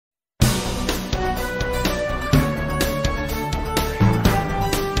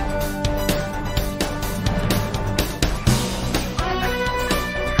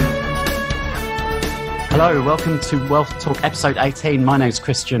Hello, welcome to Wealth Talk episode 18. My name is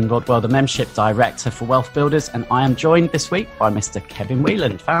Christian Rodwell, the Membership Director for WealthBuilders, and I am joined this week by Mr. Kevin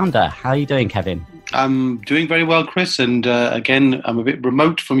Whelan, founder. How are you doing, Kevin? I'm doing very well, Chris, and again, I'm a bit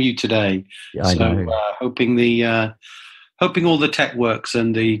remote from you today. Yeah, I know. Hoping all the tech works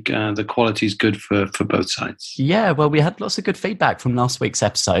and the quality is good for both sides. Yeah, well, we had lots of good feedback from last week's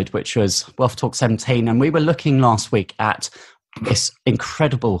episode, which was Wealth Talk 17, and we were looking last week at this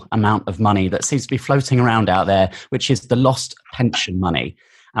incredible amount of money that seems to be floating around out there, which is the lost pension money.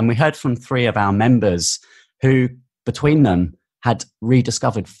 And we heard from 3 of our members who, between them, had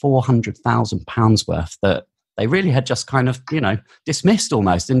rediscovered £400,000 worth that they really had just kind of, dismissed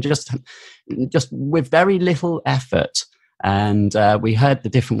almost, and just with very little effort. And we heard the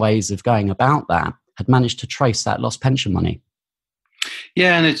different ways of going about that, had managed to trace that lost pension money.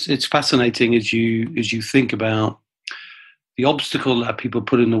 Yeah, and it's fascinating as you think about the obstacle that people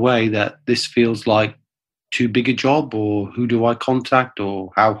put in the way, that this feels like too big a job, or who do I contact,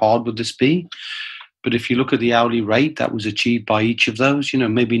 or how hard would this be? But if you look at the hourly rate that was achieved by each of those,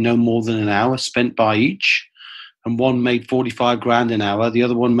 maybe no more than an hour spent by each, and one made 45 grand an hour, the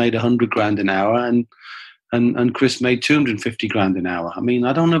other one made 100 grand an hour, and Chris made 250 grand an hour. I mean,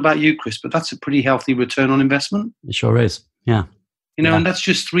 I don't know about you, Chris, but that's a pretty healthy return on investment. It sure is. Yeah. And that's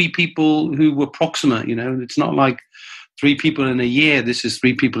just 3 people who were proximate. It's not like 3 people in a year. This is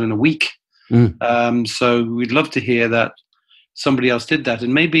 3 people in a week. So we'd love to hear that somebody else did that.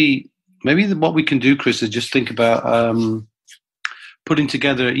 And maybe what we can do, Chris, is just think about putting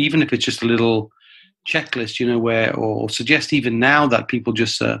together, even if it's just a little checklist, or suggest even now that people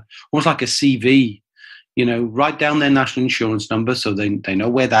just almost like a CV, write down their national insurance number so they know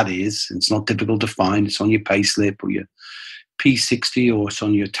where that is. It's not difficult to find. It's on your pay slip or your P60, or it's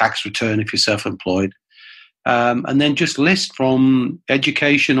on your tax return if you're self-employed. And then just list from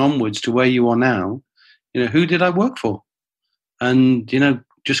education onwards to where you are now, who did I work for? And,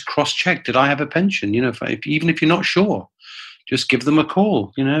 just cross-check, did I have a pension? Even if you're not sure, just give them a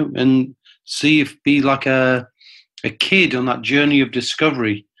call, and see if, be like a kid on that journey of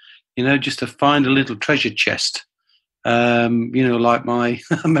discovery, just to find a little treasure chest. Like I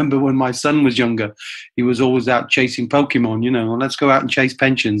remember when my son was younger, he was always out chasing Pokemon, let's go out and chase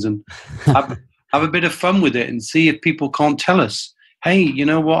pensions and have a bit of fun with it and see if people can't tell us, hey, you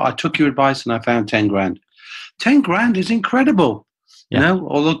know what? I took your advice and I found 10 grand. 10 grand is incredible.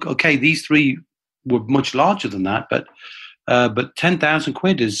 Or look, okay, these 3 were much larger than that, but 10,000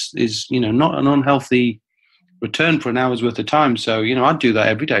 quid is not an unhealthy return for an hour's worth of time. So, I'd do that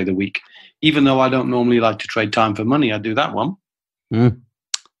every day of the week. Even though I don't normally like to trade time for money, I do that one.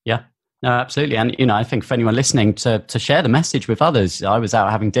 Yeah. No, absolutely. And, I think for anyone listening to share the message with others, I was out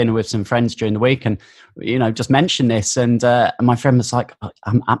having dinner with some friends during the week and, just mentioned this. And my friend was like,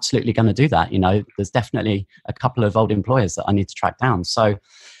 I'm absolutely going to do that. There's definitely a couple of old employers that I need to track down. So,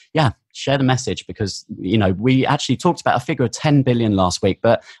 yeah, share the message because, we actually talked about a figure of 10 billion last week,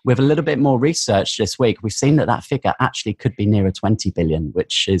 but with a little bit more research this week, we've seen that figure actually could be nearer 20 billion,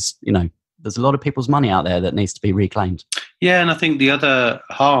 which is, there's a lot of people's money out there that needs to be reclaimed. Yeah, and I think the other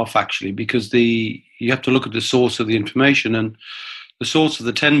half, actually, because you have to look at the source of the information, and the source of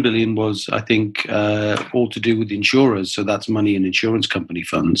the 10 billion was, I think, all to do with insurers. So that's money in insurance company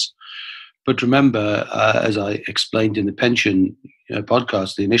funds. But remember, as I explained in the pension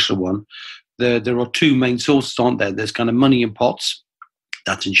podcast, the initial one, there are 2 main sources, aren't there? There's kind of money in pots.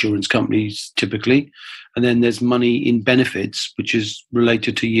 That's insurance companies typically. And then there's money in benefits, which is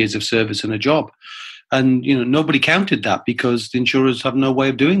related to years of service and a job. And, nobody counted that because the insurers have no way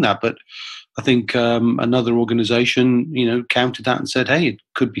of doing that. But I think another organization, counted that and said, hey, it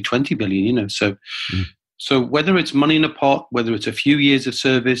could be 20 billion, So whether it's money in a pot, whether it's a few years of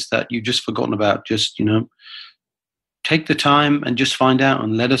service that you've just forgotten about, just, take the time and just find out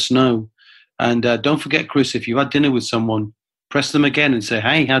and let us know. And don't forget, Chris, if you had dinner with someone, press them again and say,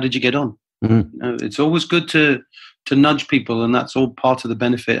 hey, how did you get on? It's always good to nudge people, and that's all part of the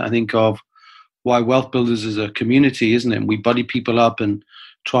benefit, I think, of why WealthBuilders is a community, isn't it? And we buddy people up and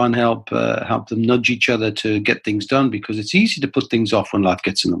try and help them nudge each other to get things done, because it's easy to put things off when life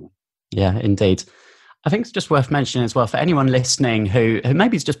gets in the way. Yeah, indeed. I think it's just worth mentioning as well for anyone listening who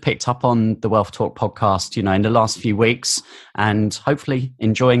maybe has just picked up on the Wealth Talk podcast, in the last few weeks, and hopefully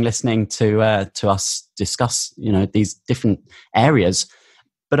enjoying listening to us discuss, these different areas.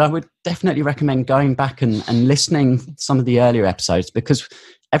 But I would definitely recommend going back and listening some of the earlier episodes, because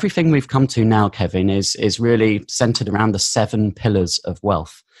everything we've come to now, Kevin, is really centered around the 7 pillars of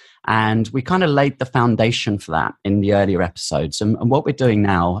wealth. And we kind of laid the foundation for that in the earlier episodes. And what we're doing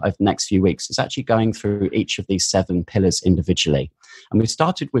now over the next few weeks is actually going through each of these 7 pillars individually. And we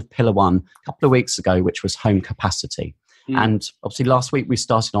started with pillar 1 a couple of weeks ago, which was home capacity. And obviously last week we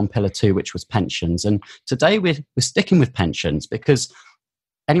started on pillar 2, which was pensions. And today we're sticking with pensions because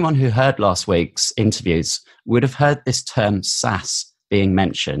anyone who heard last week's interviews would have heard this term SSAS being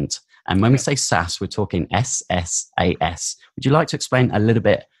mentioned. And when we say SSAS, we're talking SSAS. Would you like to explain a little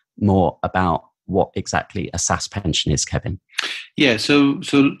bit more about what exactly a SSAS pension is, Kevin? Yeah, so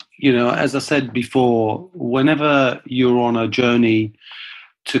as I said before, whenever you're on a journey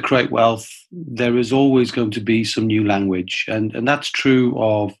to create wealth, there is always going to be some new language. And that's true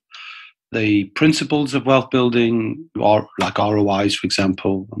of the principles of wealth building, or like ROIs, for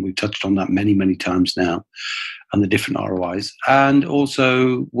example, and we've touched on that many, many times now, and the different ROIs. And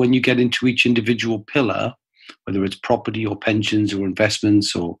also when you get into each individual pillar, whether it's property or pensions or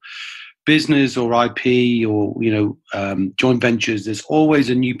investments or business or IP or joint ventures, there's always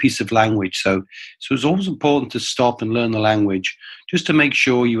a new piece of language. So it's always important to stop and learn the language just to make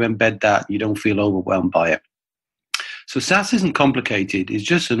sure you embed that, you don't feel overwhelmed by it. So SSAS isn't complicated, it's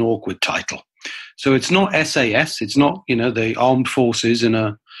just an awkward title. So it's not SAS, it's not the armed forces in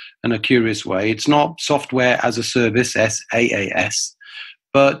a curious way, it's not software as a service, SaaS,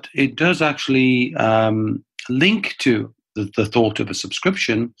 but it does actually link to the thought of a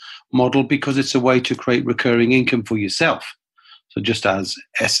subscription model because it's a way to create recurring income for yourself. So just as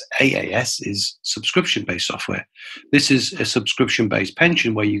SaaS is subscription-based software, this is a subscription-based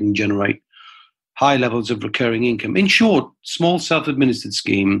pension where you can generate high levels of recurring income. In short, small self-administered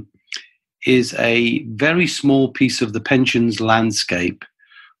scheme is a very small piece of the pensions landscape,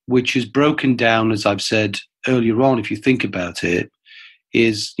 which is broken down, as I've said earlier on, if you think about it,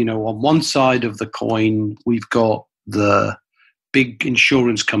 is, on one side of the coin, we've got the big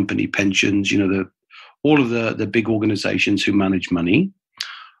insurance company pensions, all of the big organizations who manage money.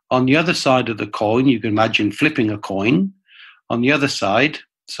 On the other side of the coin, you can imagine flipping a coin. On the other side,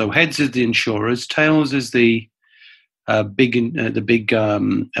 so heads is the insurers, tails is the big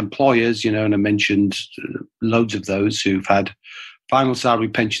employers, and I mentioned loads of those who've had final salary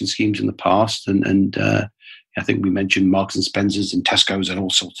pension schemes in the past, and I think we mentioned Marks and Spencer's and Tesco's and all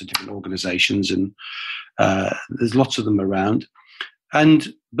sorts of different organizations, and there's lots of them around.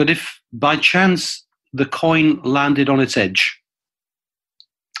 But if by chance the coin landed on its edge,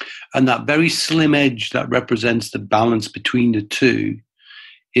 and that very slim edge that represents the balance between the two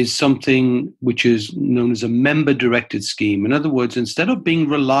is something which is known as a member-directed scheme. In other words, instead of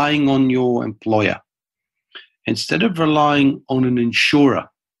relying on your employer, instead of relying on an insurer,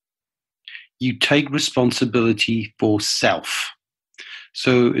 you take responsibility for self.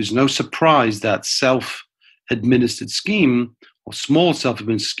 So it's no surprise that self-administered scheme or small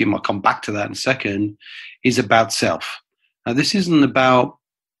self-administered scheme, I'll come back to that in a second, is about self. Now, this isn't about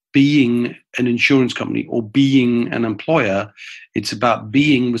being an insurance company or being an employer. It's about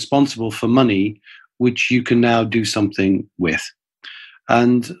being responsible for money, which you can now do something with.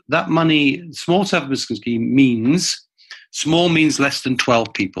 And that money, small self-administered scheme means, small means less than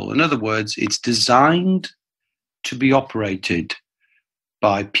 12 people. In other words, it's designed to be operated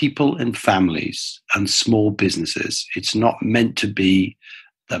by people and families and small businesses. It's not meant to be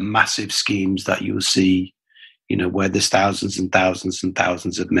the massive schemes that you'll see, where there's thousands and thousands and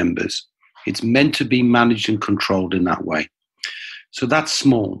thousands of members. It's meant to be managed and controlled in that way. So that's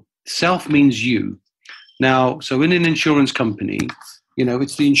small. Self means you. Now, so in an insurance company,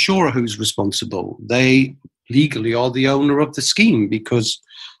 it's the insurer who's responsible. They legally are the owner of the scheme because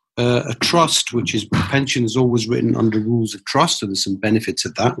a trust, which is pension, is always written under rules of trust, so there's some benefits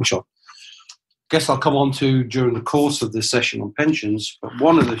of that, which I'll come on to during the course of this session on pensions. But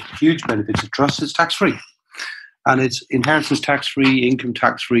one of the huge benefits of trust is tax-free. And it's inheritance tax-free, income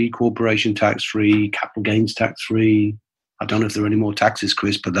tax-free, corporation tax-free, capital gains tax-free. I don't know if there are any more taxes,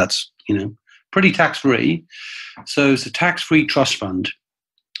 Chris, but that's, pretty tax-free. So it's a tax-free trust fund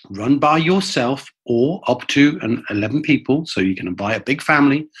run by yourself or up to 11 people. So you can buy a big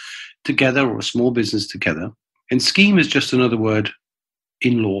family together or a small business together. And scheme is just another word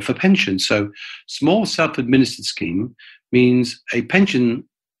in law for pension. So small self-administered scheme means a pension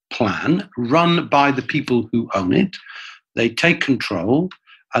plan run by the people who own it. They take control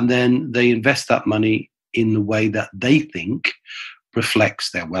and then they invest that money in the way that they think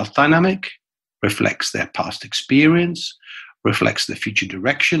reflects their wealth dynamic, reflects their past experience, reflects the future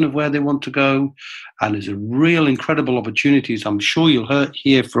direction of where they want to go, and is a real incredible opportunities. I'm sure you'll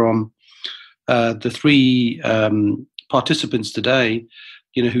hear from the three participants today,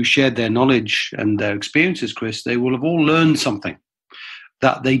 who shared their knowledge and their experiences, Chris. They will have all learned something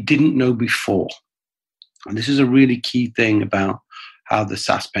that they didn't know before. And this is a really key thing about how the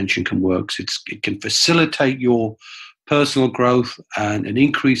SSAS pension can work. It can facilitate your personal growth and an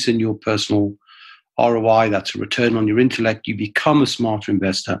increase in your personal ROI, that's a return on your intellect. You become a smarter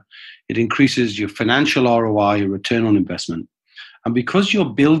investor. It increases your financial ROI, your return on investment. And because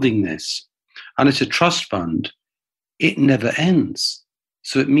you're building this, and it's a trust fund, it never ends.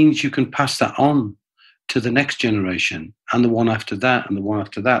 So it means you can pass that on to the next generation and the one after that and the one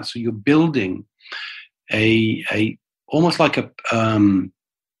after that. So you're building a almost like a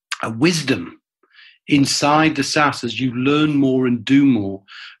wisdom inside the SSAS as you learn more and do more.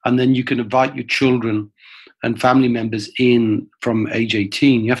 And then you can invite your children and family members in from age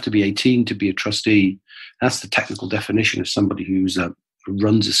 18. You have to be 18 to be a trustee. That's the technical definition of somebody who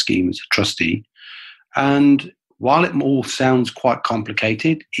runs a scheme as a trustee. And while it all sounds quite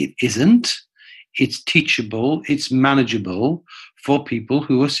complicated, it isn't. It's teachable, it's manageable for people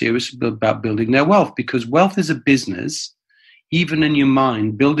who are serious about building their wealth, because wealth is a business. Even in your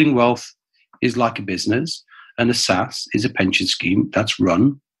mind, building wealth is like a business, and a SSAS is a pension scheme that's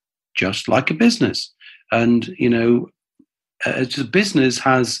run just like a business. And, as a business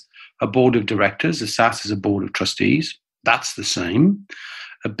has a board of directors, a SSAS is a board of trustees. That's the same.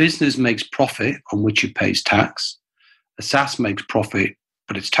 A business makes profit on which it pays tax. A SSAS makes profit,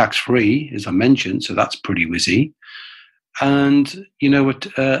 but it's tax-free, as I mentioned, so that's pretty whizzy. And,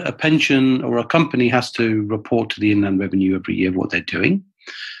 a pension or a company has to report to the Inland Revenue every year what they're doing.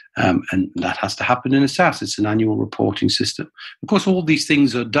 And that has to happen in a SSAS. It's an annual reporting system. Of course, all these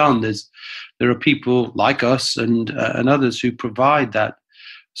things are done. There are people like us and others who provide that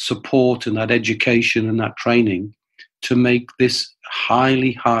support and that education and that training to make this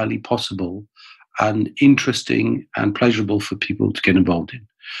highly, highly possible and interesting and pleasurable for people to get involved in.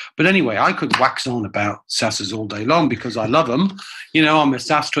 But anyway, I could wax on about SSASs all day long because I love them. I'm a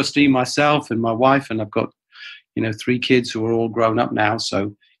SSAS trustee myself and my wife, and I've got, 3 kids who are all grown up now.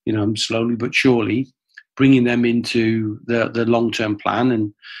 So, I'm slowly but surely bringing them into the long-term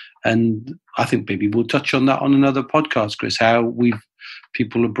plan. And I think maybe we'll touch on that on another podcast, Chris, how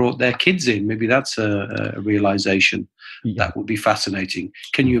people have brought their kids in. Maybe that's a realization. Yeah. That would be fascinating.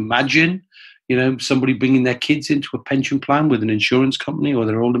 Can you imagine, somebody bringing their kids into a pension plan with an insurance company or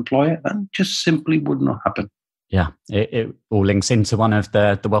their old employer? That just simply would not happen. Yeah, it all links into one of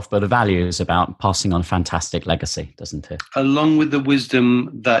the Wealth Builder values about passing on a fantastic legacy, doesn't it? Along with the wisdom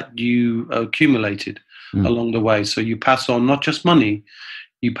that you accumulated along the way. So you pass on not just money,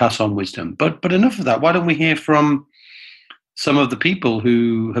 you pass on wisdom. But enough of that. Why don't we hear from some of the people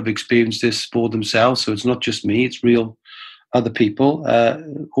who have experienced this for themselves? So it's not just me, it's real other people,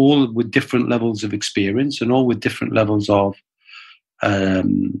 all with different levels of experience and all with different levels of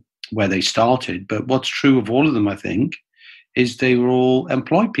where they started. But what's true of all of them, I think, is they were all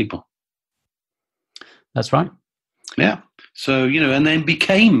employed people. That's right. Yeah. So, and then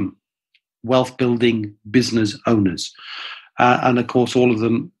became wealth building business owners. And of course, all of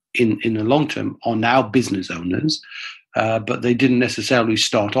them in the long term are now business owners, but they didn't necessarily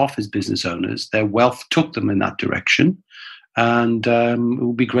start off as business owners. Their wealth took them in that direction. And it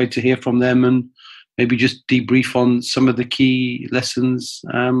would be great to hear from them and maybe just debrief on some of the key lessons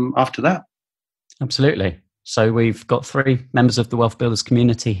after that. Absolutely. So we've got 3 members of the Wealth Builders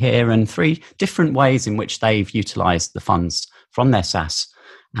community here and 3 different ways in which they've utilised the funds from their SSAS.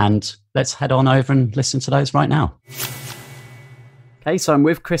 And let's head on over and listen to those right now. Okay, so I'm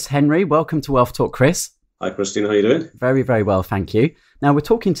with Chris Henry. Welcome to Wealth Talk, Chris. Hi, Christine. How are you doing? Very, very well, thank you. Now, we're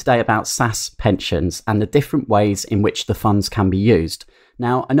talking today about SSAS pensions and the different ways in which the funds can be used.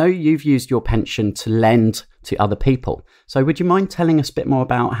 Now, I know you've used your pension to lend to other people. So would you mind telling us a bit more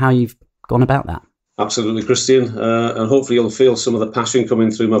about how you've gone about that? Absolutely, Christine. And hopefully you'll feel some of the passion coming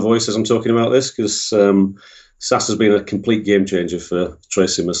through my voice as I'm talking about this, because SSAS has been a complete game changer for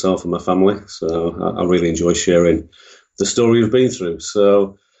Tracy, myself and my family. So I really enjoy sharing the story we've been through.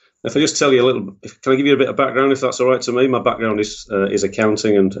 So if I just tell you a little, can I give you a bit of background, if that's all right to me? My background is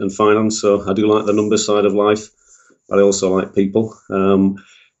accounting and finance, so I do like the numbers side of life, but I also like people. And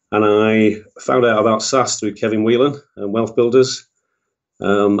I found out about SSAS through Kevin Whelan and WealthBuilders.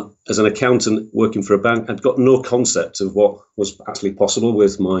 As an accountant working for a bank, I'd got no concept of what was actually possible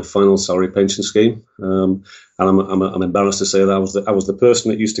with my final salary pension scheme. And I'm embarrassed to say that I was the person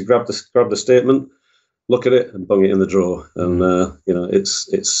that used to grab the statement, look at it, and bung it in the drawer. And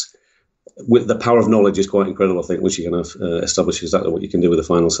it's with the power of knowledge is quite incredible, I think, which you can establish exactly what you can do with a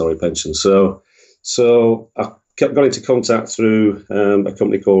final salary pension. So I got into contact through a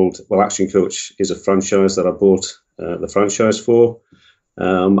company called Action Coach is a franchise that I bought the franchise for.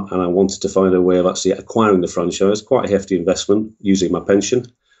 And I wanted to find a way of actually acquiring the franchise, quite a hefty investment using my pension.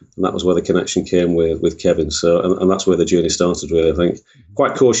 And that was where the connection came with Kevin. So, and that's where the journey started, really, I think.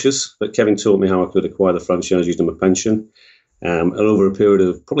 Quite cautious, but Kevin taught me how I could acquire the franchise using my pension. And over a period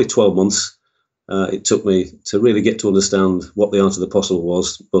of probably 12 months, it took me to really get to understand what the art of the possible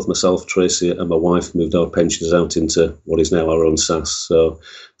was. Both myself, Tracy, and my wife moved our pensions out into what is now our own SSAS. So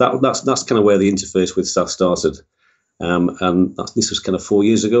that's kind of where the interface with SSAS started. And this was kind of 4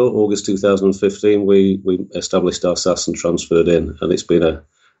 years ago, August 2015, we established our SSAS and transferred in, and it's been an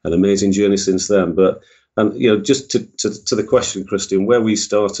amazing journey since then. But just to the question, Christian, where we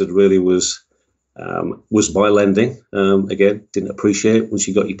started really was by lending. Again, didn't appreciate once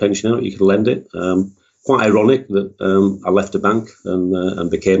you got your pension out, you could lend it. Quite ironic that I left a bank and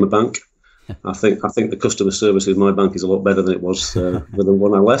became a bank. I think the customer service in my bank is a lot better than it was with the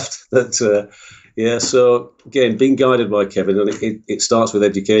one I left. Yeah, so again, being guided by Kevin, and it starts with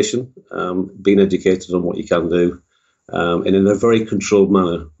education, being educated on what you can do. And in a very controlled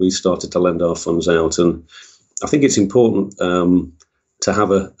manner, we started to lend our funds out. And I think it's important to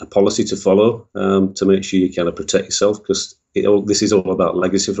have a policy to follow to make sure you kind of protect yourself, because this is all about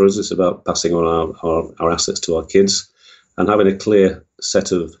legacy for us. It's about passing on our assets to our kids and having a clear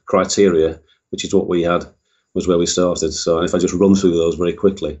set of criteria, which is what we had, was where we started. So if I just run through those very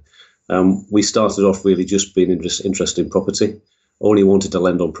quickly. We started off really just being interested in property, only wanted to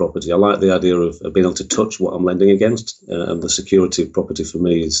lend on property. I like the idea of being able to touch what I'm lending against, and the security of property for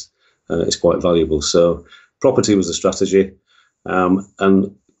me is quite valuable. So property was the strategy.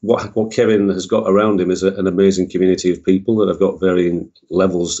 And what Kevin has got around him is an amazing community of people that have got varying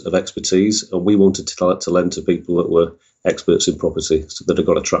levels of expertise. And we wanted to lend to people that were experts in property, so that have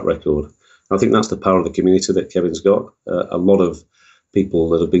got a track record. And I think that's the power of the community that Kevin's got. A lot of people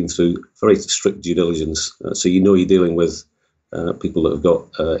that have been through very strict due diligence. So you're dealing with people that have got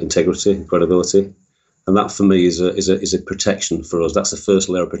integrity and credibility. And that for me is a protection for us. That's the first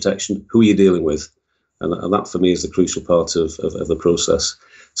layer of protection. Who are you dealing with? And that for me is the crucial part of the process.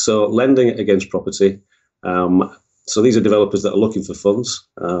 So lending against property. So these are developers that are looking for funds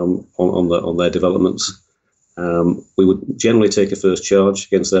on their developments. We would generally take a first charge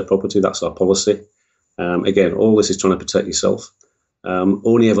against their property. That's our policy. Again, all this is trying to protect yourself.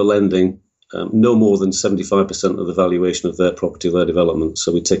 Only ever lending no more than 75% of the valuation of their property or their development.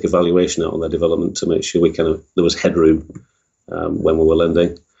 So we take a valuation out on their development to make sure there was headroom when we were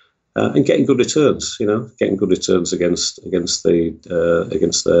lending, and getting good returns. Getting good returns against for our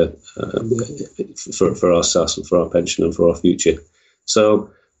SSAS and for our pension and for our future. So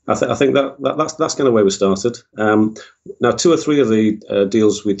I think that's kind of where we started. Now, 2 or 3 of the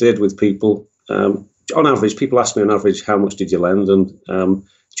deals we did with people. On average, people ask me on average, how much did you lend? And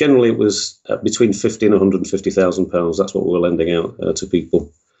generally it was between £50,000 and £150,000. That's what we were lending out to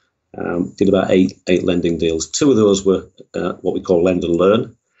people. Did about eight lending deals. 2 of those were what we call lend and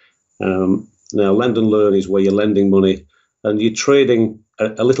learn. Now, lend and learn is where you're lending money and you're trading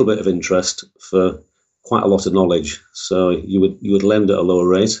a little bit of interest for quite a lot of knowledge. So you would lend at a lower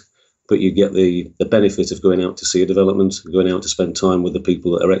rate, but you get the benefit of going out to see a development, going out to spend time with the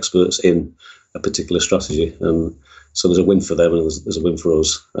people that are experts in a particular strategy. And so there's a win for them and there's a win for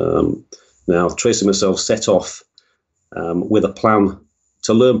us. Now, Tracy and myself set off with a plan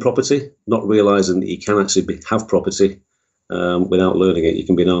to learn property, not realising that you can actually have property without learning it. You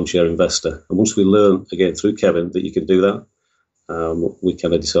can be an armchair investor. And once we learn, again, through Kevin, that you can do that, we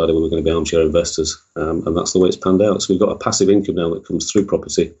kind of decided we were going to be armchair investors. And that's the way it's panned out. So we've got a passive income now that comes through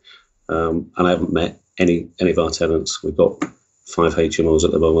property. And I haven't met any of our tenants. We've got 5 HMOs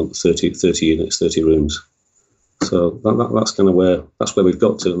at the moment, 30 units, 30 rooms. So that's kind of where we've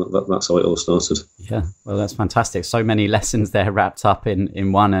got to, and that's how it all started. Yeah, well, that's fantastic. So many lessons there wrapped up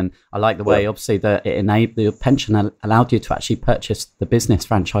in one, and I like the way, obviously, that it enabled the pension allowed you to actually purchase the business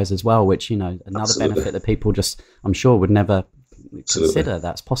franchise as well, which another Absolutely. benefit that people just, I'm sure, would never consider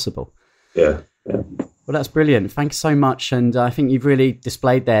that's possible. Yeah. Well, that's brilliant. Thanks so much. And I think you've really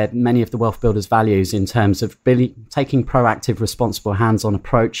displayed there many of the Wealth Builders values in terms of really taking proactive, responsible, hands-on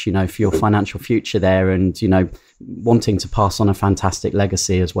approach, for your financial future there, and, wanting to pass on a fantastic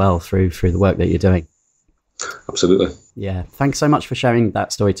legacy as well through the work that you're doing. Absolutely. Yeah. Thanks so much for sharing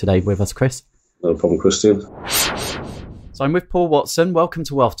that story today with us, Chris. No problem, Christian. So I'm with Paul Watson. Welcome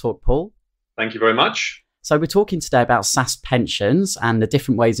to Wealth Talk, Paul. Thank you very much. So we're talking today about SSAS pensions and the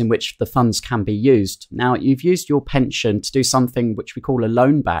different ways in which the funds can be used. Now, you've used your pension to do something which we call a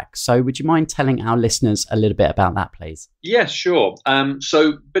loan back. So would you mind telling our listeners a little bit about that, please? Yes, sure. So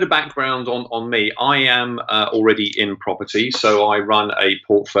a bit of background on me. I am already in property, so I run a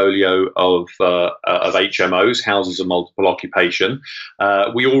portfolio of HMOs, houses of multiple occupation.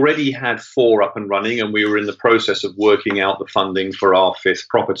 We already had 4 up and running, and we were in the process of working out the funding for our 5th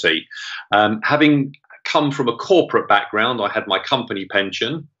property. Having come from a corporate background, I had my company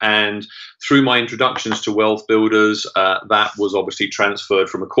pension, and through my introductions to WealthBuilders, that was obviously transferred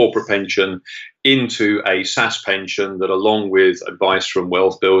from a corporate pension into a SSAS pension that, along with advice from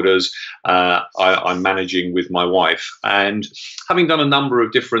WealthBuilders, I'm managing with my wife. And having done a number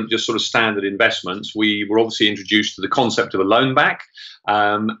of different just sort of standard investments, we were obviously introduced to the concept of a loan back,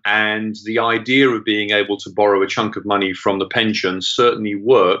 and the idea of being able to borrow a chunk of money from the pension certainly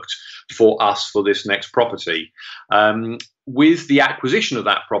worked for us for this next property. With the acquisition of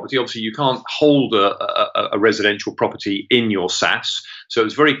that property, obviously you can't hold a residential property in your SSAS, so it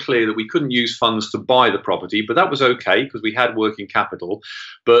was very clear that we couldn't use funds to buy the property, but that was okay because we had working capital.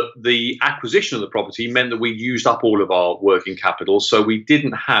 But the acquisition of the property meant that we used up all of our working capital, so we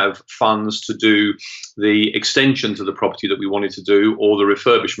didn't have funds to do the extension to the property that we wanted to do or the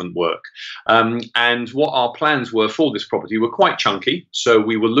refurbishment work. And what our plans were for this property were quite chunky, so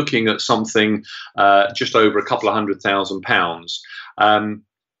we were looking at something just over a couple of £100,000.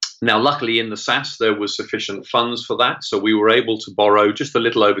 Now, luckily in the SSAS, there was sufficient funds for that. So we were able to borrow just a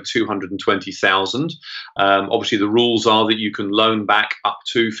little over 220,000. Obviously, the rules are that you can loan back up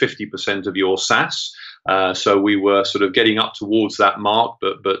to 50% of your SSAS. So we were sort of getting up towards that mark,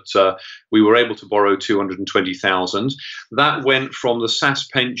 but we were able to borrow 220,000. That went from the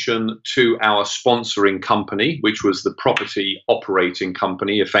SSAS pension to our sponsoring company, which was the property operating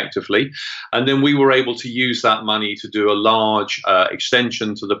company, effectively. And then we were able to use that money to do a large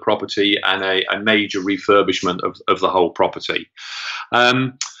extension to the property and a major refurbishment of the whole property.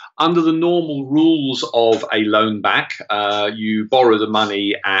 Under the normal rules of a loan back, you borrow the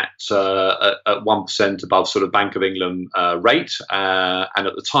money at 1% above sort of Bank of England rate. And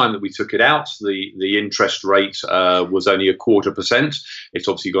at the time that we took it out, the interest rate was only 0.25%. It's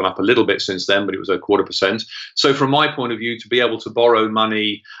obviously gone up a little bit since then, but it was 0.25%. So from my point of view, to be able to borrow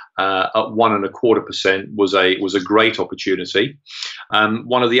money at 1.25% was a great opportunity.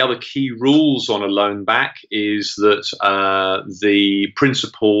 One of the other key rules on a loan back is that the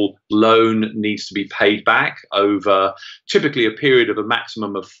principal loan needs to be paid back over typically a period of a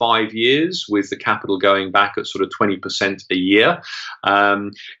maximum of 5 years, with the capital going back at sort of 20% a year.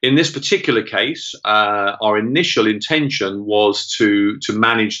 In this particular case, our initial intention was to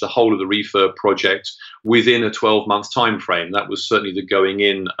manage the whole of the refurb project within a 12-month time frame. That was certainly the going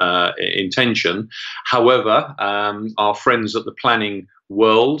in intention. However, our friends at the planning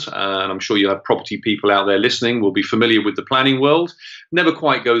world, and I'm sure you have property people out there listening, will be familiar with the planning world, never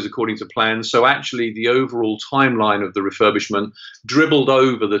quite goes according to plan. So actually the overall timeline of the refurbishment dribbled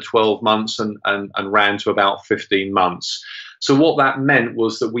over the 12 months and ran to about 15 months. So what that meant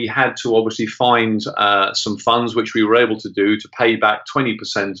was that we had to obviously find some funds, which we were able to do, to pay back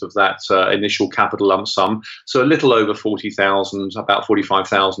 20% of that initial capital lump sum. So a little over 40,000, about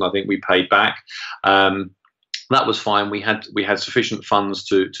 45,000, I think we paid back. That was fine. We had sufficient funds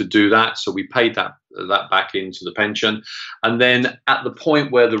to do that, so we paid that back into the pension. And then at the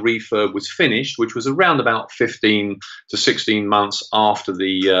point where the refurb was finished, which was around about 15 to 16 months after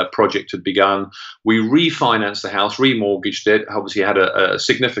the project had begun, we refinanced the house, remortgaged it. Obviously had a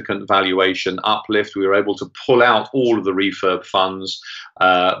significant valuation uplift. We were able to pull out all of the refurb funds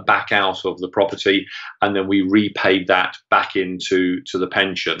back out of the property, and then we repaid that back into the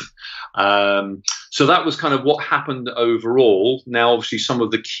pension. So that was kind of what happened overall. Now, obviously, some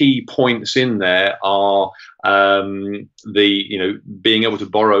of the key points in there are being able to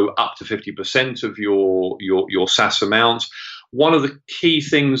borrow up to 50% of your SSAS amount. One of the key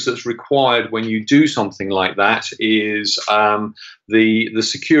things that's required when you do something like that is the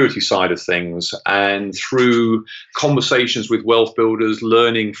security side of things. And through conversations with WealthBuilders,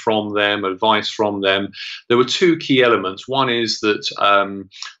 learning from them, advice from them, there were 2 key elements. One is that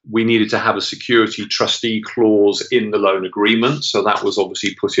we needed to have a security trustee clause in the loan agreement. So that was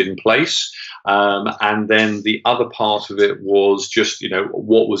obviously put in place. And then the other part of it was just,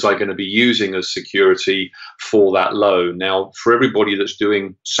 what was I going to be using as security for that loan? Now, for everybody that's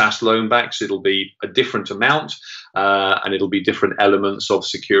doing SSAS loan backs, it'll be a different amount, and it'll be different elements of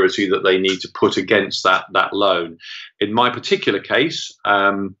security that they need to put against that loan. In my particular case,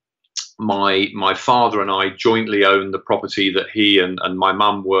 my father and I jointly owned the property that he and my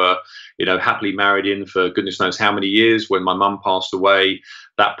mum were, happily married in for goodness knows how many years. When my mum passed away,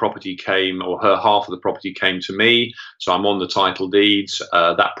 that property came, or her half of the property came to me. So I'm on the title deeds.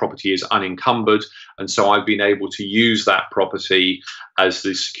 That property is unencumbered. And so I've been able to use that property as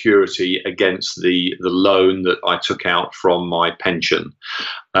the security against the loan that I took out from my pension.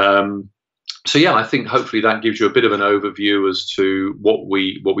 So yeah, I think hopefully that gives you a bit of an overview as to what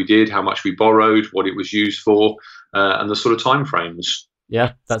we did, how much we borrowed, what it was used for, and the sort of timeframes.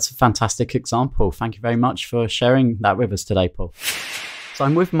 Yeah, that's a fantastic example. Thank you very much for sharing that with us today, Paul. So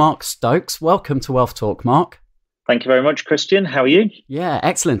I'm with Mark Stokes. Welcome to Wealth Talk, Mark. Thank you very much, Christian. How are you? Yeah,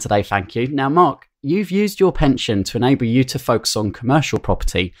 excellent today, thank you. Now, Mark, you've used your pension to enable you to focus on commercial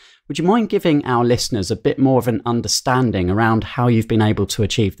property. Would you mind giving our listeners a bit more of an understanding around how you've been able to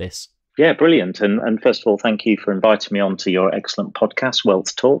achieve this? Yeah, brilliant. And first of all, thank you for inviting me on to your excellent podcast,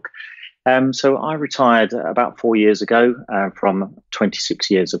 Wealth Talk. So I retired about 4 years ago from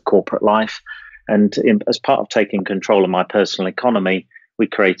 26 years of corporate life. And as part of taking control of my personal economy, we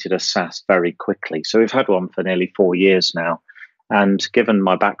created a SSAS very quickly. So we've had one for nearly 4 years now. And given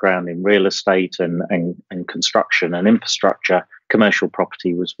my background in real estate and construction and infrastructure, commercial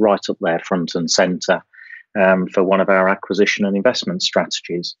property was right up there front and centre for one of our acquisition and investment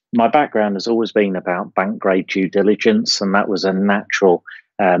strategies. My background has always been about bank grade due diligence, and that was a natural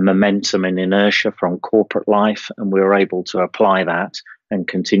momentum and inertia from corporate life, and we were able to apply that and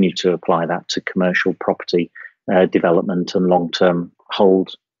continue to apply that to commercial property development and long-term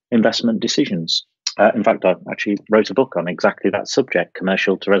hold investment decisions. In fact, I actually wrote a book on exactly that subject,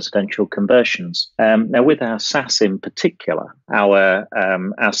 commercial to residential conversions. Now, with our SSAS in particular, our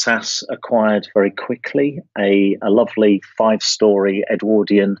SSAS acquired very quickly a lovely 5-story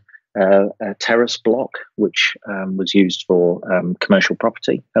Edwardian terrace block, which was used for commercial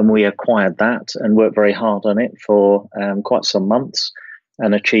property. And we acquired that and worked very hard on it for quite some months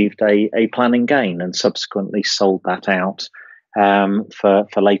and achieved a planning gain, and subsequently sold that out for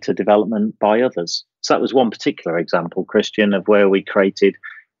later development by others. So that was one particular example, Christian, of where we created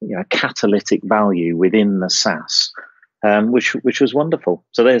catalytic value within the SSAS, which was wonderful.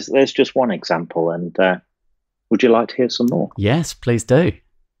 So there's just one example. And would you like to hear some more? Yes, please do.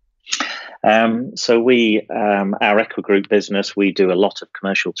 So we, our Equa Group business, we do a lot of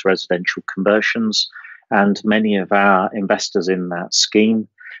commercial to residential conversions, and many of our investors in that scheme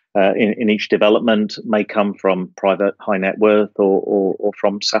in each development may come from private high net worth or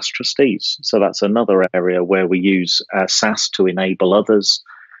from SSAS trustees. So that's another area where we use SSAS to enable others,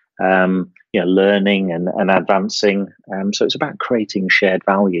 learning and advancing. So it's about creating shared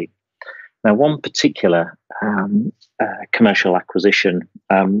value. Now, one particular commercial acquisition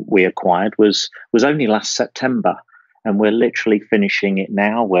we acquired was only last September, and we're literally finishing it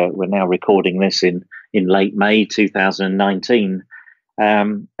now. We're now recording this in late May 2019.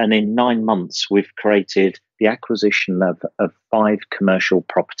 And in 9 months, we've created the acquisition of 5 commercial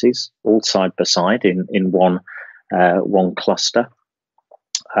properties, all side by side in one cluster.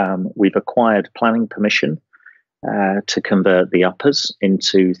 We've acquired planning permission to convert the uppers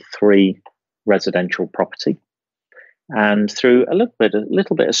into 3 residential property, and through a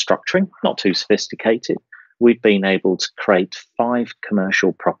little bit of structuring, not too sophisticated, we've been able to create 5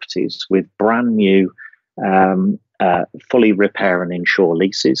 commercial properties with brand new fully repair and insure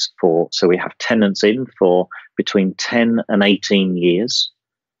leases so we have tenants in for between 10 and 18 years,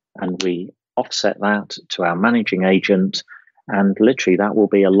 and we offset that to our managing agent, and literally that will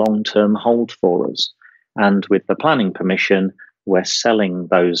be a long-term hold for us. And with the planning permission, we're selling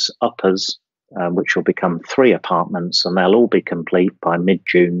those uppers, which will become 3 apartments, and they'll all be complete by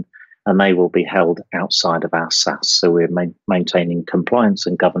mid-June, and they will be held outside of our SSAS. So we're maintaining compliance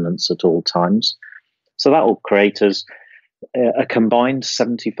and governance at all times. So that will create us a combined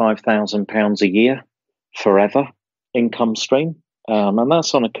 £75,000 a year forever income stream. And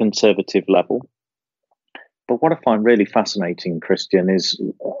that's on a conservative level. But what I find really fascinating, Christian, is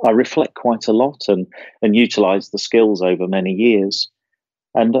I reflect quite a lot and utilize the skills over many years.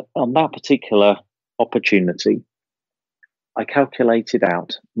 And on that particular opportunity, I calculated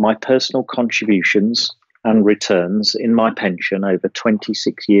out my personal contributions and returns in my pension over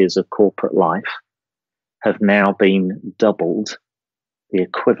 26 years of corporate life have now been doubled, the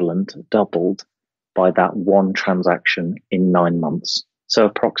equivalent doubled, by that one transaction in 9 months. So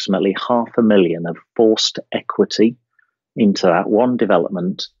approximately $500,000 of forced equity into that one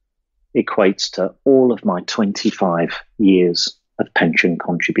development equates to all of my 25 years of pension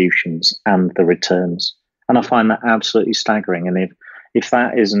contributions and the returns. And I find that absolutely staggering. And if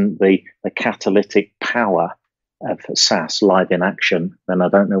that isn't the catalytic power SSAS live in action, then I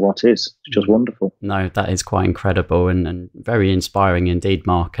don't know what is. It's just wonderful. No, that is quite incredible and very inspiring indeed,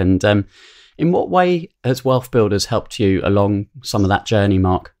 Mark. And in what way has WealthBuilders helped you along some of that journey,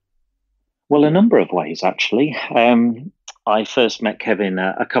 Mark? Well, a number of ways, actually. I first met Kevin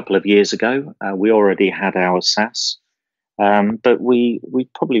a couple of years ago. We already had our SSAS, but we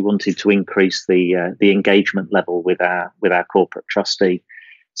probably wanted to increase the engagement level with our corporate trustee.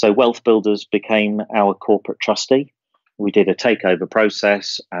 So WealthBuilders became our corporate trustee. We did a takeover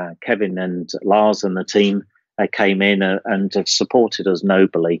process. Kevin and Lars and the team came in and have supported us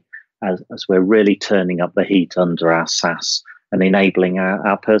nobly as we're really turning up the heat under our SSAS and enabling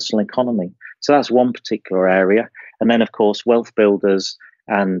our personal economy. So that's one particular area. And then, of course, WealthBuilders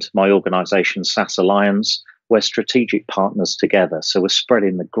and my organisation, SSAS Alliance, we're strategic partners together. So we're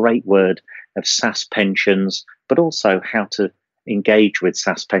spreading the great word of SSAS pensions, but also how to engage with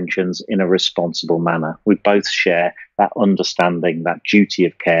SSAS pensions in a responsible manner. We both share that understanding, that duty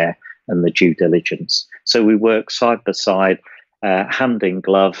of care and the due diligence. So we work side by side, hand in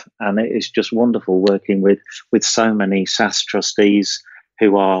glove, and it is just wonderful working with so many SSAS trustees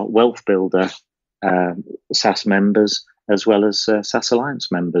who are WealthBuilder SSAS members as well as SSAS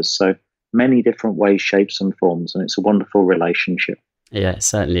Alliance members. So many different ways, shapes and forms, and it's a wonderful relationship. Yeah, it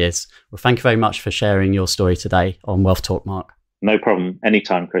certainly is. Well, thank you very much for sharing your story today on Wealth Talk, Mark. No problem.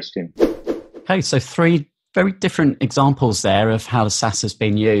 Anytime, Christian. Okay, so 3 very different examples there of how the SSAS has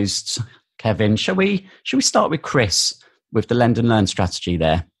been used. Kevin, shall we start with Chris with the lend and learn strategy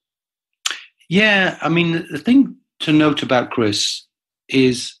there? Yeah, I mean, the thing to note about Chris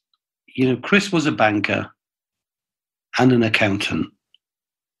is, Chris was a banker and an accountant.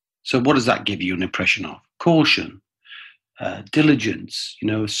 So what does that give you an impression of? Caution, diligence,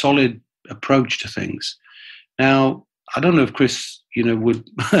 a solid approach to things. Now, I don't know if Chris, would,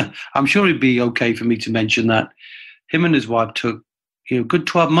 I'm sure it'd be okay for me to mention that him and his wife took, good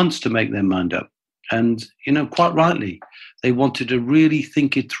 12 months to make their mind up. And, quite rightly, they wanted to really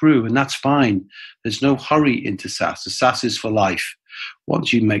think it through, and that's fine. There's no hurry into SSAS. The SSAS is for life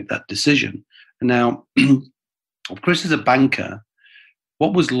once you make that decision. And now, Chris is a banker.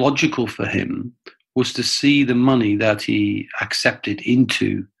 What was logical for him was to see the money that he accepted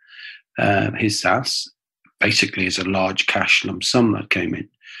into his SSAS, basically as a large cash lump sum that came in.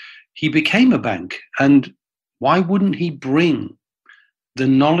 He became a bank, and why wouldn't he bring the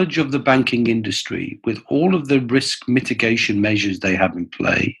knowledge of the banking industry with all of the risk mitigation measures they have in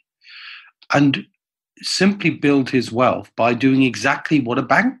play and simply build his wealth by doing exactly what a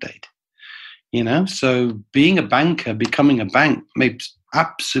bank did? So being a banker, becoming a bank makes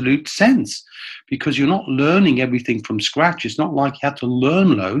absolute sense because you're not learning everything from scratch. It's not like he had to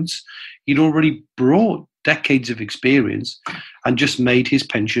learn loads. He'd already brought decades of experience and just made his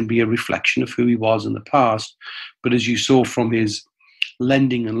pension be a reflection of who he was in the past. But as you saw from his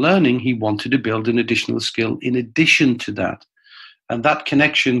lending and learning, he wanted to build an additional skill in addition to that. And that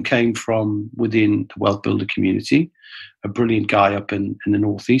connection came from within the Wealth Builder community, a brilliant guy up in the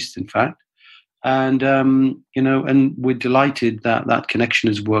Northeast, in fact. And, and we're delighted that that connection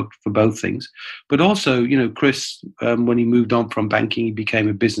has worked for both things. But also, Chris, when he moved on from banking, he became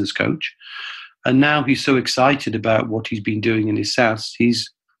a business coach. And now he's so excited about what he's been doing in his SSAS.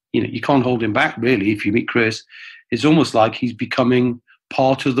 He's, you can't hold him back, really. If you meet Chris, it's almost like he's becoming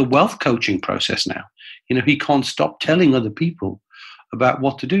part of the wealth coaching process now. He can't stop telling other people about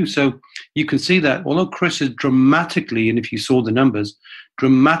what to do. So you can see that although Chris has dramatically, and if you saw the numbers,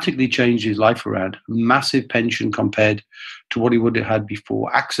 dramatically changed his life around, massive pension compared to what he would have had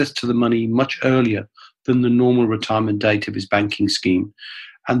before, access to the money much earlier than the normal retirement date of his banking scheme,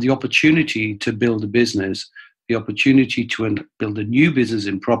 and the opportunity to build a business, the opportunity to build a new business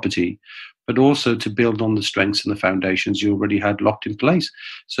in property, but also to build on the strengths and the foundations you already had locked in place.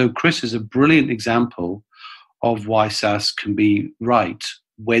 So Chris is a brilliant example of why SSAS can be right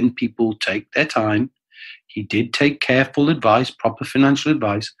when people take their time. He did take careful advice, proper financial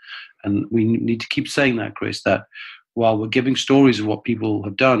advice. And we need to keep saying that, Chris, that while we're giving stories of what people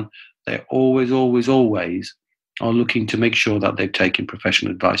have done, they always are looking to make sure that they've taken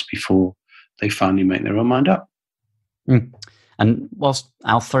professional advice before they finally make their own mind up. And whilst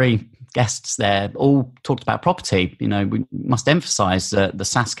our 3 guests there all talked about property, we must emphasize that the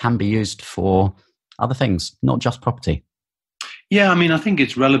SSAS can be used for other things, not just property. Yeah, I mean, I think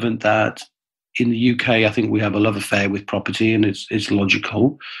it's relevant that in the UK, I think we have a love affair with property, and it's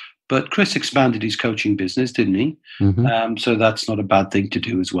logical. But Chris expanded his coaching business, didn't he? Mm-hmm. So that's not a bad thing to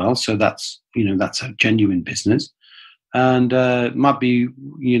do as well. So that's a genuine business, and it might be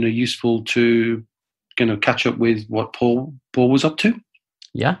useful to catch up with what Paul was up to.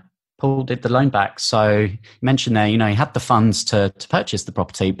 Yeah, Paul did the loan back. So you mentioned there, he had the funds to purchase the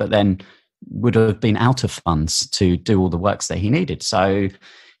property, but then would have been out of funds to do all the works that he needed. So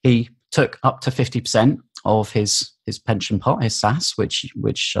he took up to 50% of his pension pot, his SAS, which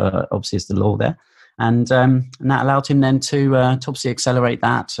obviously is the law there. And that allowed him then to obviously accelerate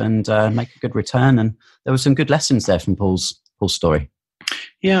that and make a good return. And there were some good lessons there from Paul's story.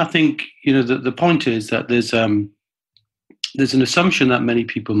 Yeah, I think the point is that there's an assumption that many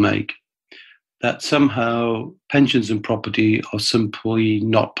people make that somehow pensions and property are simply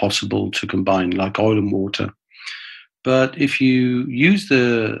not possible to combine, like oil and water. But if you use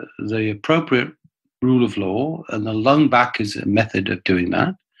the appropriate rule of law, and the loan back is a method of doing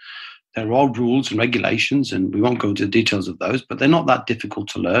that, there are rules and regulations, and we won't go into the details of those, but they're not that difficult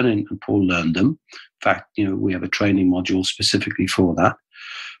to learn, and Paul learned them. In fact, we have a training module specifically for that.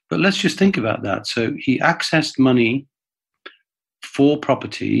 But let's just think about that. So he accessed money for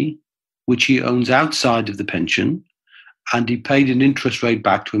property which he owns outside of the pension, and he paid an interest rate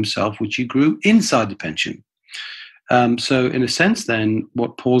back to himself, which he grew inside the pension. So in a sense, then,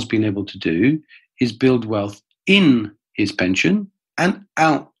 what Paul's been able to do is build wealth in his pension and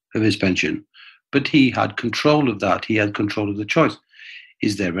out of his pension. But he had control of that. He had control of the choice.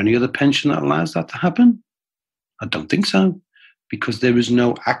 Is there any other pension that allows that to happen? I don't think so, because there is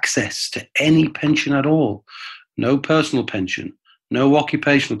no access to any pension at all. No personal pension, no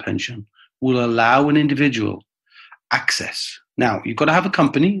occupational pension will allow an individual access. Now, you've got to have a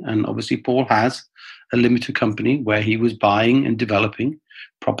company, and obviously Paul has a limited company where he was buying and developing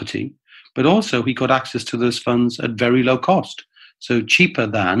property, but also he got access to those funds at very low cost. So cheaper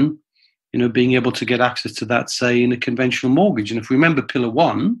than, being able to get access to that, say, in a conventional mortgage. And if we remember Pillar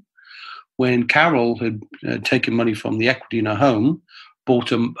 1, when Carol had taken money from the equity in her home,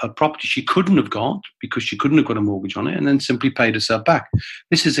 bought a property she couldn't have got because she couldn't have got a mortgage on it, and then simply paid herself back.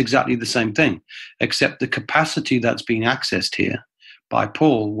 This is exactly the same thing, except the capacity that's being accessed here by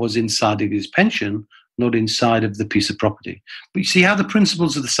Paul was inside of his pension, not inside of the piece of property. But you see how the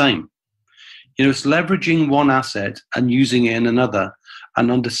principles are the same. It's leveraging one asset and using it in another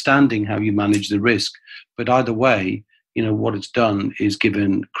and understanding how you manage the risk. But either way, what it's done is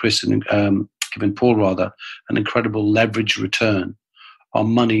given Paul rather an incredible leverage return on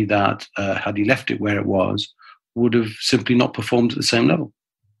money that, had he left it where it was, would have simply not performed at the same level.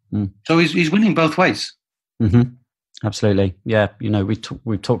 So he's winning both ways. Mm-hmm. Absolutely. Yeah.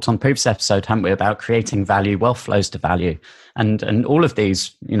 We've talked on the previous episode, haven't we, about creating value, wealth flows to value. And all of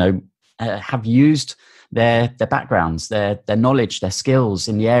these, have used their backgrounds, their knowledge, their skills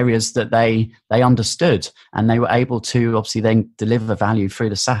in the areas that they understood, and they were able to obviously then deliver value through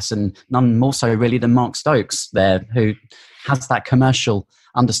the SAS, and none more so really than Mark Stokes there, who has that commercial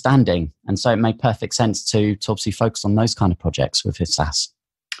understanding. And so it made perfect sense to obviously focus on those kind of projects with his SAS.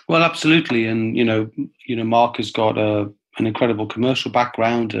 Well, absolutely. And, Mark has got an incredible commercial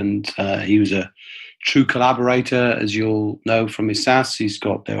background, and he was a true collaborator, as you'll know from his SAS.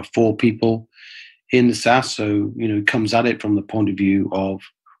 There are 4 people in the SAS. So, he comes at it from the point of view of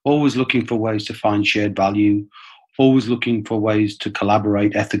always looking for ways to find shared value, always looking for ways to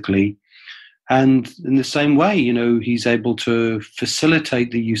collaborate ethically. And in the same way, he's able to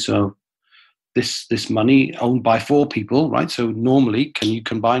facilitate the use of this money owned by 4 people, right? So normally, can you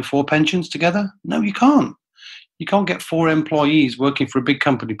combine 4 pensions together? No, you can't. You can't get 4 employees working for a big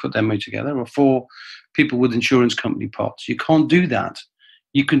company put their money together, or 4 people with insurance company pots. You can't do that.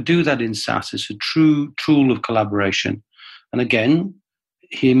 You can do that in SAS. It's a true tool of collaboration. And again,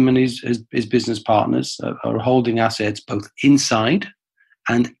 him and his business partners are holding assets both inside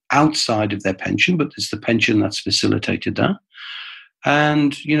and outside of their pension, but it's the pension that's facilitated that.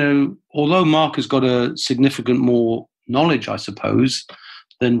 And, although Mark has got a significant more knowledge, I suppose,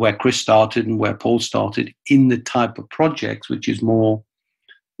 than where Chris started and where Paul started in the type of projects, which is more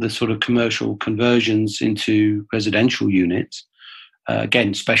the sort of commercial conversions into residential units.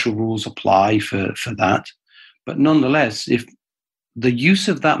 Again, special rules apply for that. But nonetheless, if the use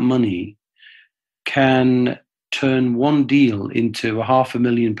of that money can turn one deal into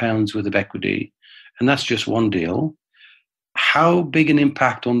 £500,000 worth of equity, and that's just one deal, how big an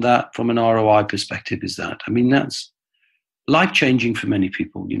impact on that from an ROI perspective is that? I mean, that's life-changing for many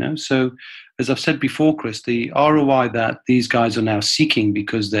people, So as I've said before, Chris, the ROI that these guys are now seeking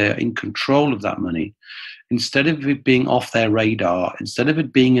because they're in control of that money, instead of it being off their radar, instead of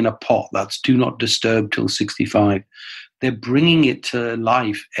it being in a pot that's do not disturb till 65, they're bringing it to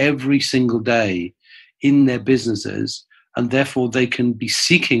life every single day in their businesses, and therefore they can be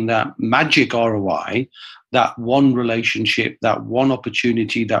seeking that magic ROI, that one relationship, that one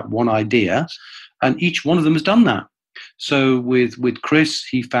opportunity, that one idea, and each one of them has done that. So with Chris,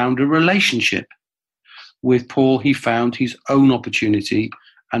 he found a relationship. With Paul, he found his own opportunity,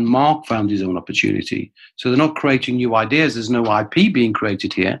 and Mark found his own opportunity. So they're not creating new ideas. There's no IP being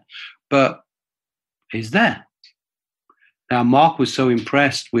created here, but it's there. Now, Mark was so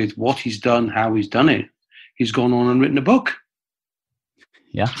impressed with what he's done, how he's done it. He's gone on and written a book.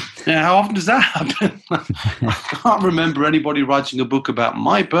 Yeah. Now, how often does that happen? I can't remember anybody writing a book about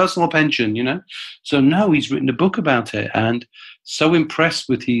my personal pension, So no, he's written a book about it, and so impressed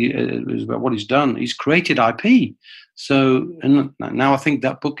with about what he's done. He's created IP. So, and now I think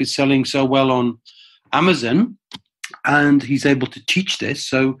that book is selling so well on Amazon, and he's able to teach this.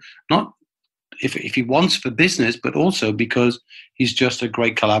 So not if he wants for business, but also because he's just a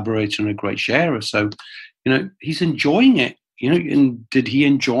great collaborator and a great sharer. So, he's enjoying it. And did he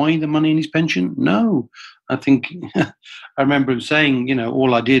enjoy the money in his pension? No. I think I remember him saying,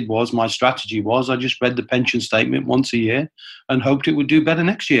 all I did was, my strategy was, I just read the pension statement once a year and hoped it would do better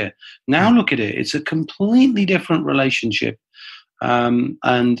next year. Now look at it. It's a completely different relationship.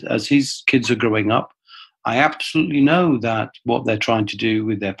 And as his kids are growing up, I absolutely know that what they're trying to do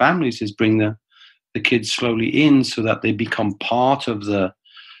with their families is bring the kids slowly in so that they become part of the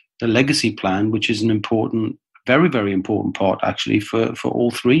legacy plan, which is an important, very, very important part actually for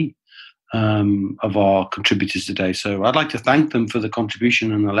all three of our contributors today. So I'd like to thank them for the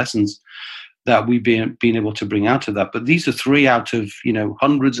contribution and the lessons that we've been able to bring out of that. But these are three out of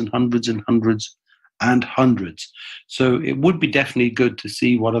hundreds and hundreds and hundreds and hundreds. So it would be definitely good to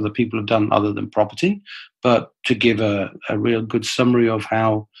see what other people have done other than property, but to give a real good summary of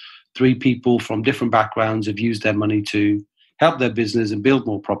how three people from different backgrounds have used their money to help their business and build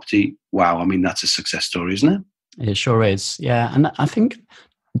more property. Wow, I mean, that's a success story, isn't it? It sure is. Yeah. And I think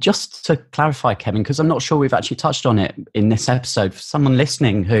just to clarify, Kevin, because I'm not sure we've actually touched on it in this episode, for someone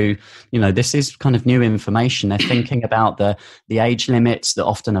listening who, this is kind of new information, they're thinking about the age limits that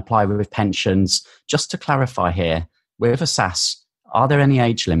often apply with pensions. Just to clarify here, with a SSAS, are there any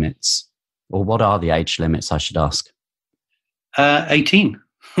age limits? Or what are the age limits, I should ask? 18.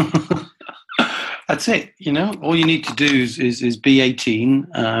 That's it. All you need to do is be 18.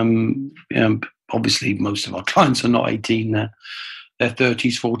 Obviously, most of our clients are not 18. They're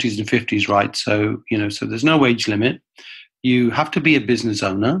 30s, 40s, and 50s, right? So, so there's no age limit. You have to be a business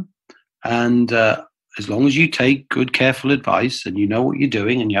owner. And as long as you take good, careful advice and you know what you're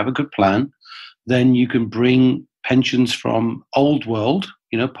doing and you have a good plan, then you can bring pensions from old world,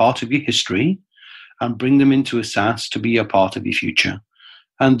 part of your history, and bring them into a SSAS to be a part of your future.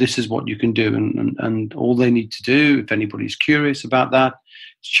 And this is what you can do. And all they need to do, if anybody's curious about that,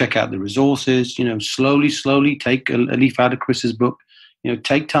 is check out the resources, slowly take a leaf out of Chris's book,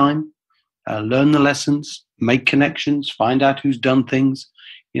 take time, learn the lessons, make connections, find out who's done things,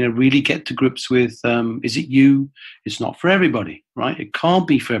 really get to grips with, is it you? It's not for everybody, right? It can't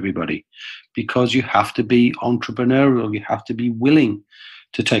be for everybody because you have to be entrepreneurial. You have to be willing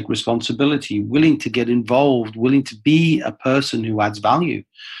to take responsibility, willing to get involved, willing to be a person who adds value.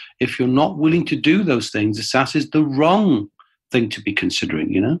 If you're not willing to do those things, the SSAS is the wrong thing to be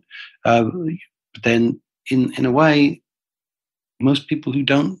considering, then in a way, most people who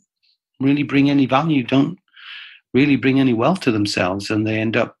don't really bring any value don't really bring any wealth to themselves, and they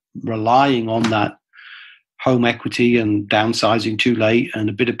end up relying on that home equity and downsizing too late and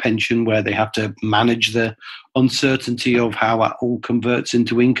a bit of pension where they have to manage the uncertainty of how it all converts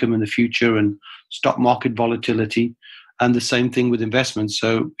into income in the future and stock market volatility, and the same thing with investments.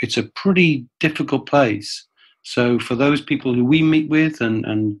 So it's a pretty difficult place. So for those people who we meet with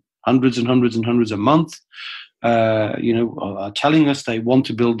and hundreds and hundreds and hundreds a month, are telling us they want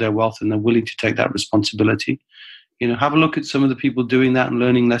to build their wealth and they're willing to take that responsibility, have a look at some of the people doing that and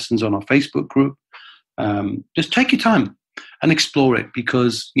learning lessons on our Facebook group. Just take your time and explore it,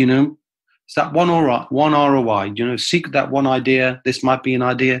 because it's that one ROI. Seek that one idea. This might be an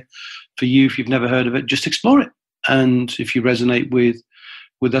idea for you if you've never heard of it. Just explore it, and if you resonate with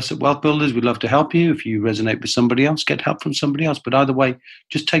us at WealthBuilders, we'd love to help you. If you resonate with somebody else, get help from somebody else. But either way,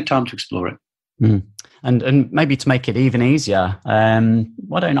 just take time to explore it. And maybe to make it even easier,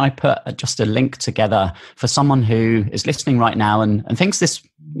 why don't I put just a link together for someone who is listening right now and thinks this,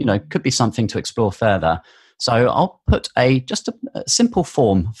 could be something to explore further. So I'll put just a simple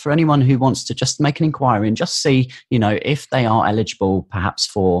form for anyone who wants to just make an inquiry and just see, if they are eligible perhaps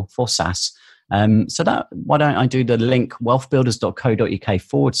for SSAS. So why don't I do the link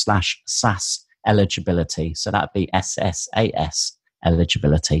wealthbuilders.co.uk/SSAS eligibility. So that'd be SSAS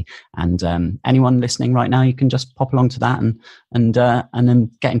eligibility. And anyone listening right now, you can just pop along to that and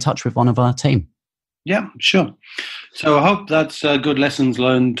then get in touch with one of our team. Yeah, sure. So I hope that's good lessons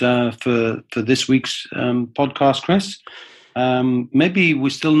learned for this week's podcast, Chris. Maybe we're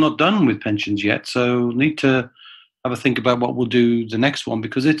still not done with pensions yet, so need to have a think about what we'll do the next one,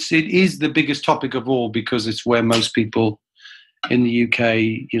 because it is the biggest topic of all, because it's where most people in the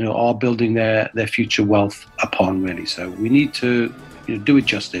UK, are building their future wealth upon, really. So we need to do it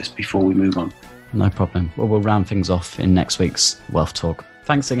justice before we move on. No problem. Well, we'll round things off in next week's Wealth Talk.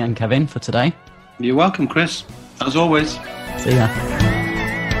 Thanks again, Kevin, for today. You're welcome, Chris. As always. See ya.